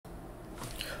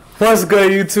What's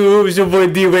good, YouTube? It's your boy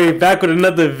D-Way back with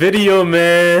another video,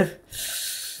 man.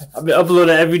 I've been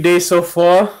uploading every day so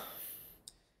far.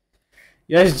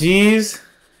 Yus Gz.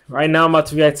 Right now, I'm about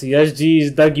to react to Yus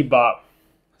Gz Dougie Bop.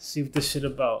 Let's see what this shit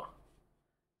about.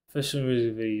 Official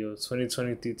music video,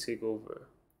 2023 takeover.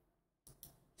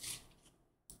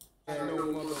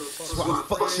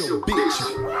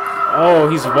 Oh,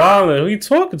 he's wildin'. Who you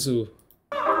talking to?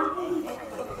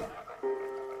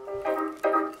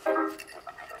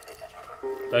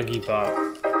 Dougie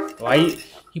Bop. Why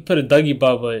he put a Dougie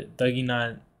Bop, but Dougie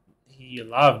not, he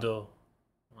alive though.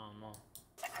 I don't know.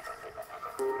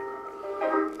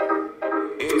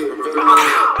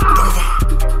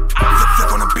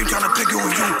 Flick on the beam trying to click it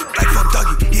with you. Like fuck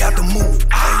Dougie, he had to move.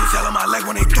 I was yelling my leg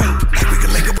when they threw. Like we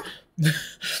can link up.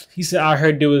 He said I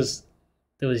heard he was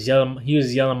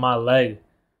yelling my leg.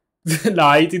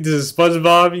 Nah, you think this is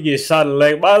SpongeBob? You get shot in the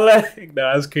leg. My leg?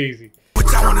 Nah, that's crazy.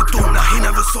 I wanna do, now he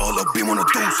never saw a little beam on the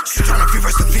dudes. She tryna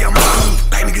reverse the V, I'm a fool.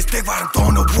 Like niggas dick riding,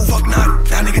 throwing the woo, fuck not.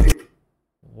 That nigga.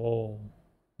 Whoa.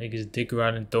 Niggas dick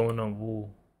riding, throwing on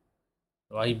woo.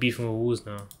 Why he beefing with woos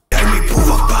now? That nigga poo,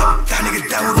 fuck Bob. That nigga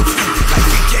down with the truth. Like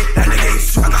EBK, that nigga ain't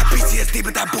shoot. I got PTSD,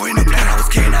 but that boy in the plan, I was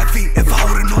carrying that feet. If I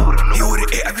would've known, he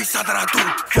would've ate every shot that I do.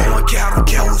 401k, I don't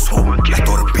care who's who. Like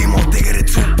throw the beam on, they get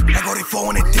it too. Like all they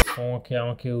 401 it. 401k, I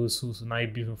don't care who's who, so now you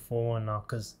beefing 401 now,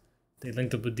 cause they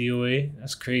linked up with DOA.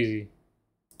 That's crazy.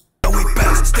 Stay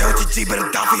with your G, but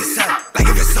I'm down for yourself. Like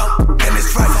if it's up, then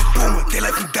it's right. Fuck boom, they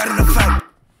left you dead in the fight.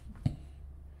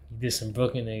 He did some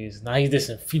Brooklyn niggas. Now he did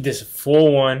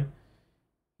 4-1.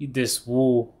 He did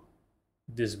Woo.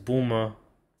 He did Boomer.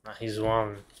 Now he's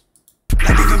wrong.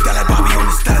 Like even that like Bobby on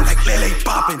the stand, like Lele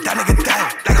bopping. That nigga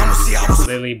dead. Like I'ma see I was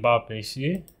Lele bopping,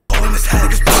 see? all in his head,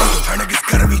 niggas boom. Her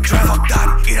niggas gotta be trapped. Fuck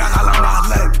that. Eat I got long by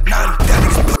leg. Nah, that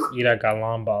niggas. Eat I got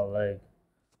long by leg.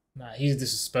 Nah, he's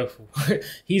disrespectful.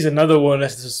 He's another one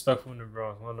that's disrespectful in the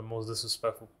Bronx. One of the most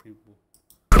disrespectful people.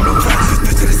 They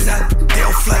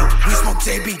don't flat. We smoke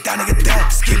JB, that nigga dead.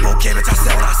 Skip okay, bitch, I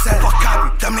said what I said. Fuck copy,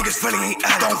 them niggas really ain't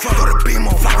act. Don't fuck with the beam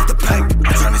on, fly with the pack.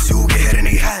 I'm trying to see who get hit in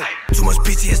their head. Too much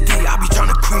PTSD, I be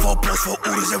trying to creep. 4 plus 4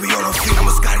 oodles, and we all on feet. I'm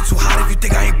a Scotty too hot if you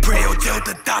think I ain't pretty. Or deal with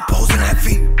the dot, posing that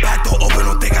feet. Back door open,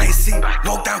 don't think I ain't see.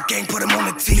 Walk down gang, put him on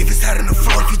the tee. Leave his head in the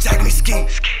floor if you jack me ski.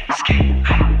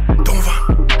 Don't run.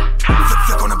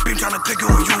 Flick on the beam, trying to click it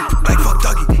with you. Like fuck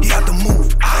Dougie, he had to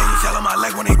move. I was yelling my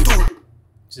leg when they threw.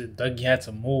 He said Dougie had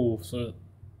to move. So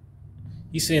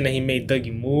he's saying that he made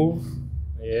Dougie move?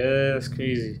 Yeah, that's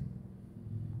crazy.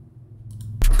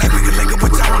 Like we can link up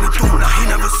what I wanna do. Now he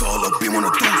never saw a little beam on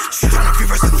the dudes. She tryna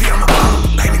reverse the V, I'm a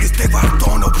fool. Like niggas dick riding,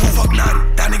 throwing the woo, fuck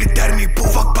not. That nigga dead in me, boo,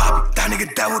 fuck Bobby. That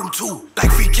nigga dead with him too.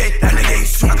 Like VK, that nigga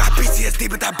ain't shoot. I got PTSD,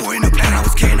 but that boy in the plan, I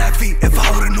was carrying that feet. If I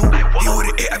would've knew, he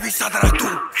would've ate every shot that I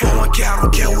threw. 401k, I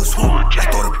don't care who's who. Like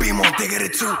throw the beam on, they get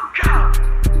it too.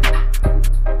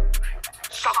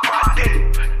 Suck my dick.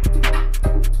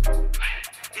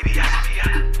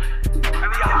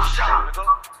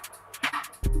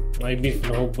 Why you beef for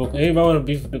the whole Brooklyn? Everybody wanna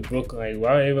beef for the Brooklyn. Like,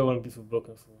 why everybody wanna beef for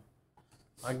Brooklyn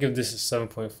for? I give this a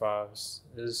 7.5.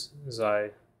 It's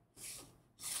alright.